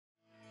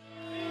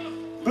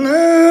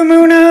Blue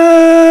moon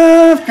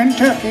of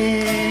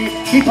Kentucky,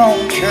 keep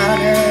on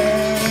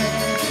shining.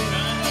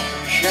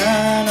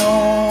 Shine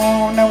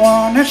on the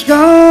one that's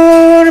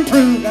gone and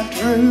proven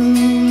true.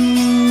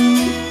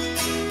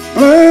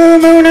 Blue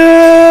moon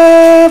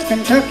of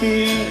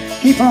Kentucky,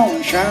 keep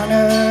on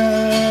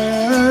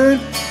shining.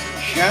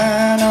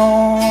 Shine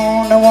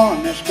on the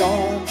one that's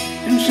gone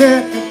and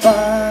said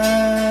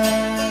goodbye.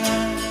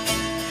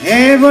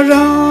 It was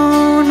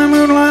on a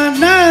moonlight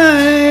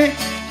night,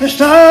 the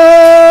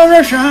stars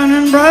are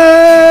shining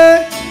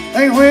bright.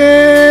 They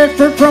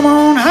whispered from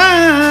on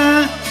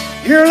high,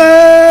 your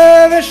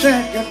love has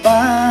said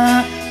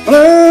goodbye.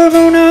 Blue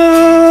moon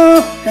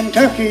of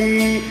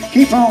Kentucky,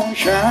 keep on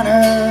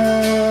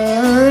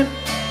shining.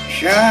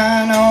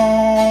 Shine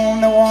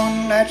on the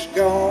one that's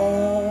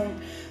gone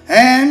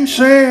and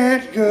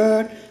said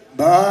goodbye.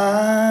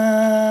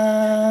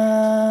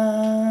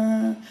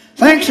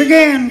 Thanks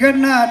again. Good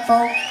night,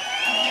 folks.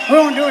 We're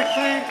going to do it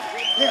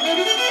fast.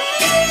 Yeah.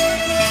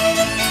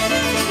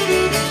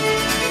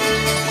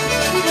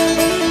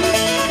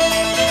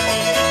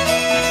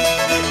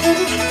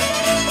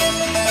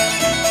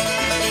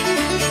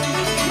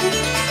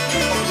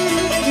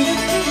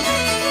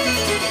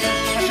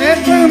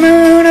 That blue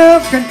moon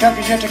of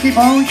Kentucky said to keep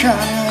on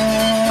shining.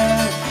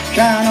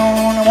 Shine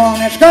on the one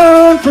that's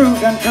gone,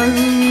 proved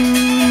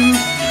untrue.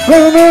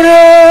 Blue moon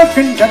of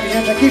Kentucky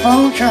said to keep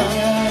on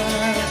shining.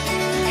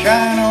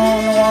 Shine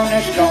on the one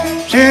that's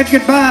gone, said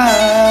goodbye.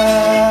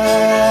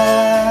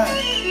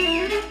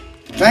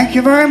 Thank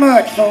you very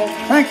much, folks.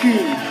 Thank you.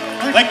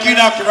 Thank you,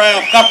 Dr.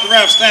 Ralph. Dr.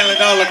 Ralph Stanley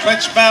and all the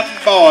Clinch Mountain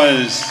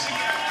Boys.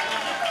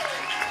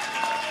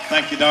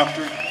 Thank you,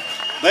 Doctor.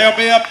 They'll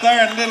be up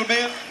there in a little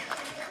bit.